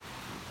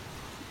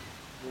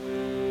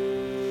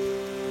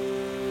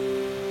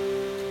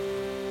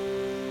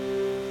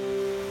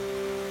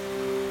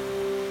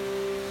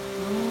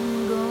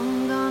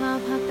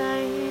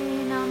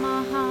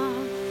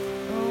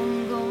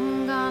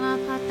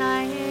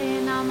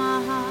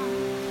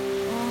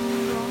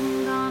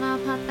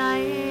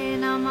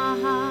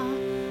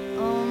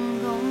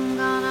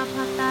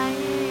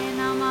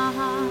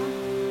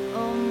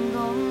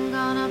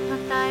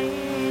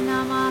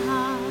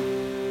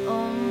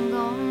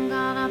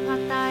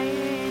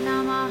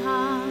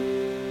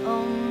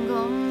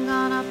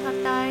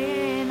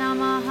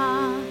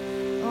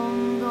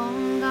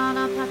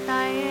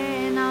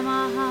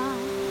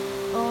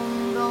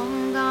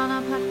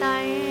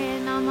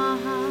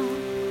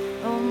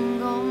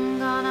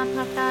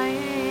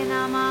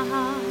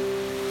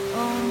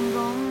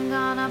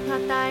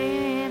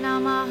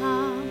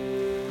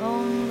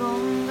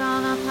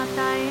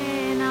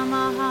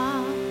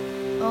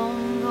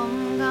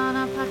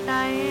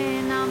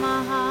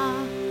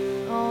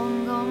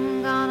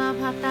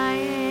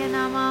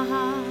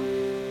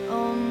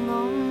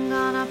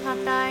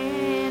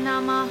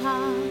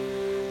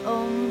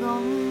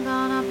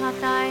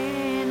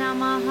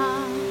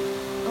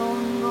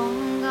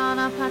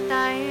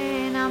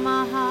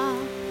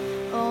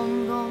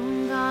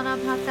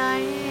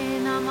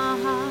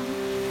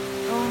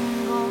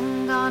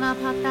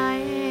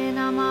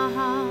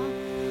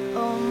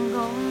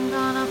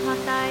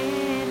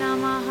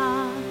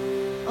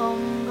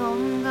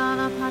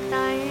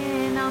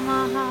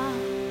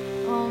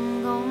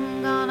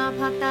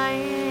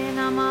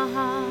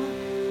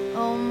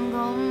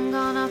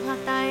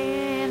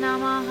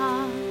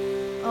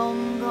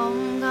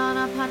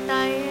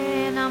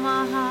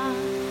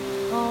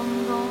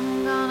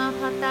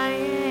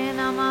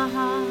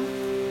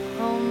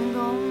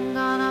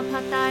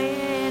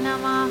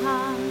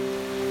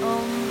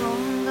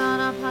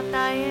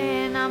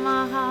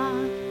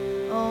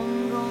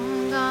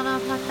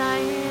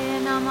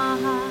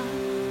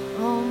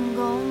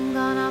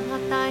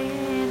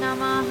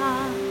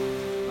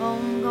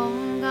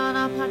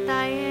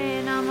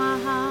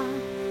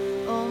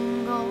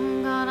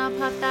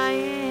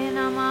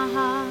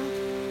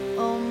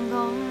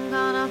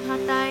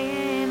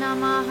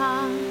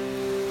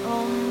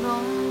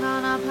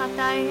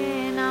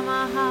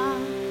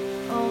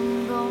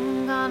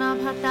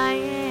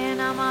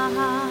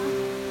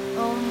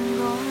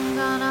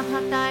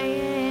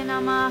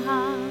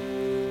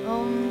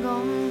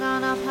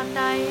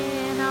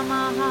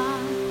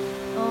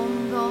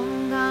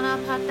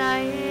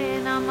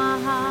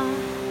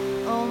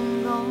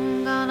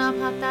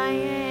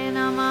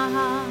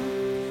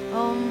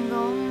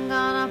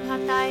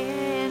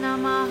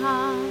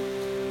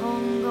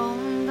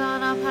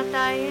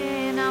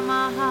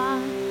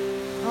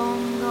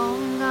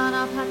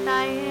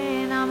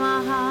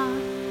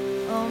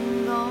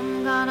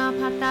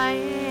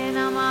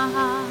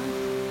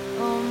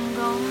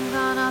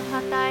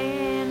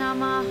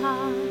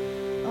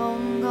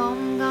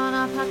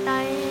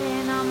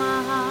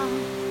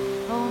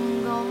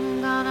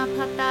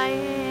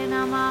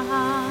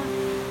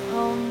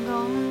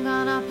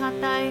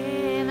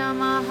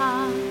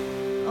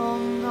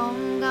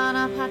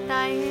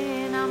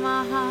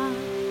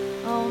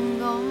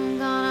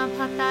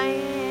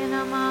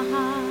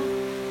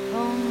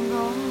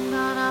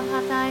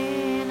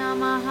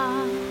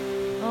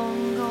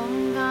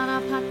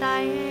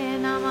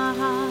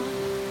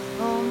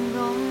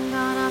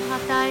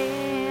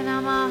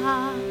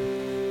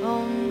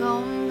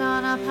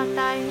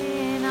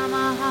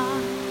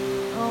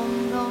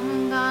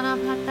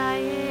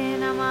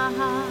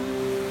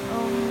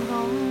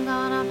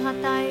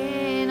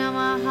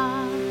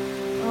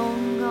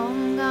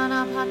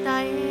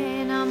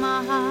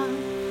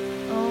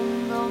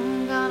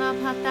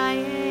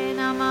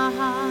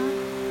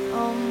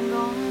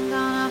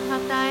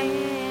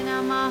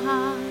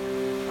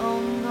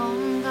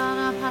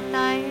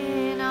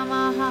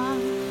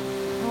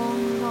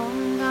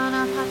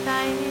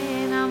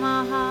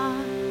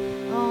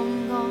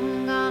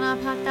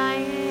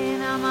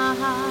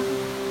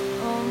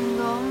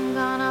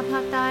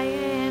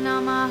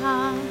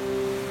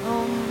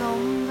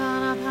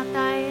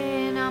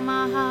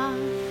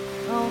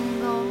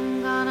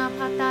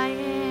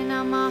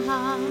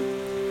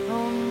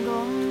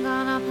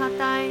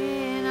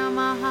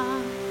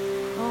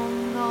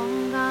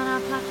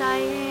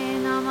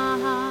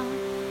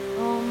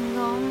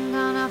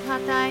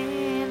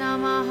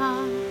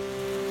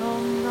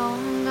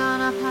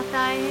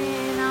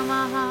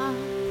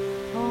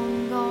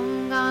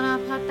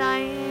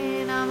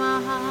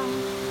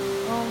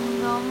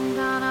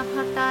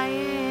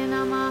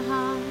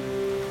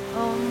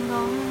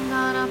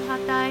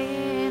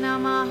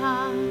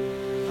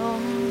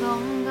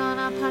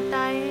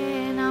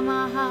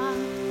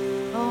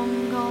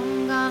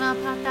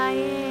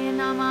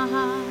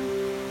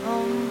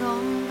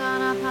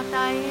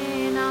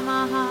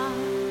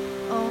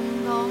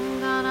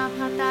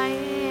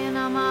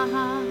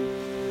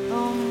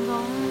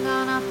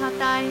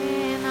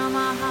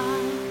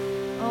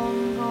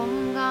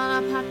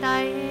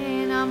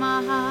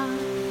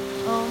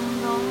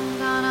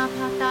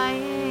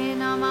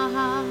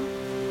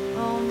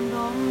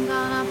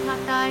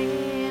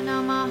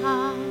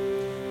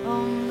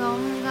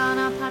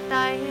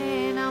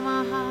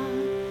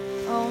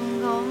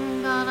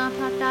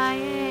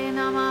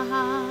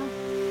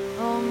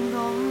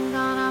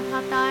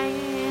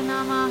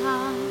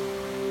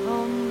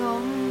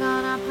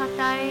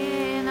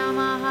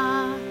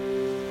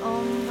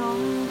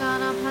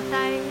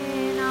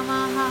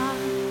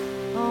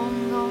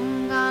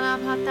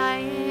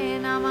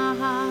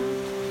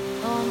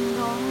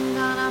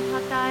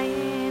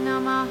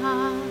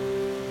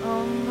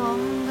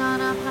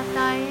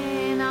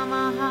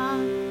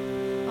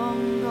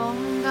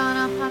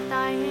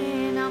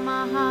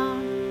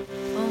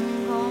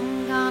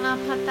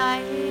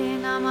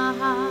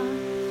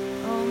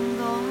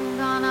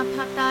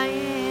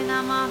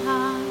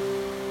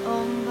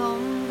Om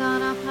Gom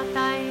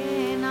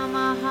Ganapataye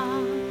Namaha.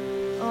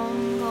 Om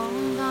Gom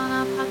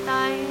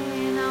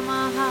Ganapataye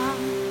Namaha.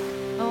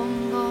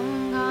 Om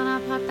Gom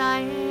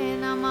Ganapataye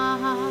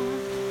Namaha.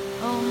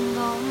 Om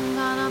Gom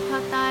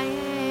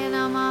Ganapataye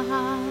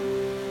Namaha.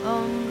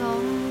 Om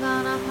Gom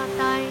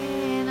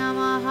Ganapataye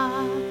Namaha.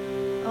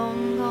 Om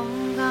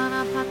Gom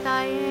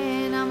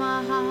Ganapataye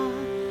Namaha.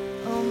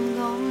 Om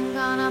Gom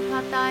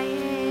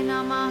Ganapataye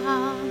Namaha.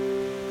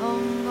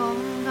 Om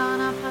Gom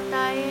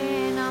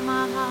Ganapataye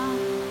Namaha.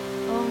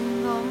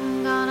 Om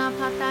Gom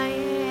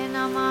Ganapataye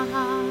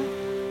Namaha.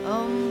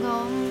 Om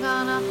Gom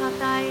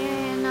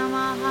Ganapataye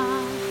Namaha.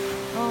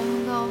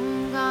 Om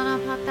Gom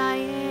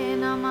Ganapataye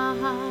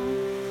Namaha.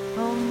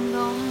 Om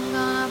Gom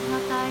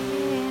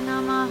Ganapataye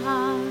Namaha.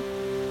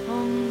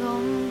 Om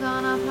Gom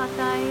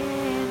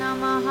Ganapataye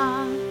Namaha.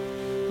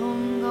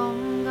 Om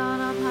Gom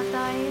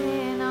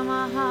Ganapataye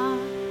Namaha.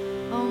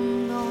 Om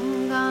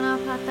Gom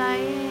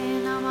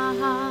Ganapataye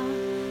Namaha.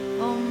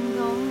 Om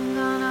Gom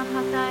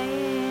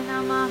Ganapataye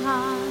Namaha.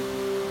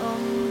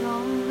 Om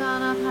Gom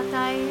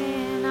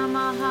Ganapataye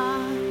Namaha.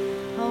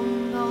 Om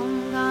Gom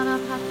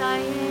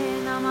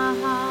Ganapataye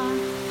Namaha.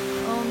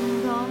 Om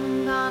Gom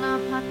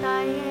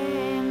Ganapataye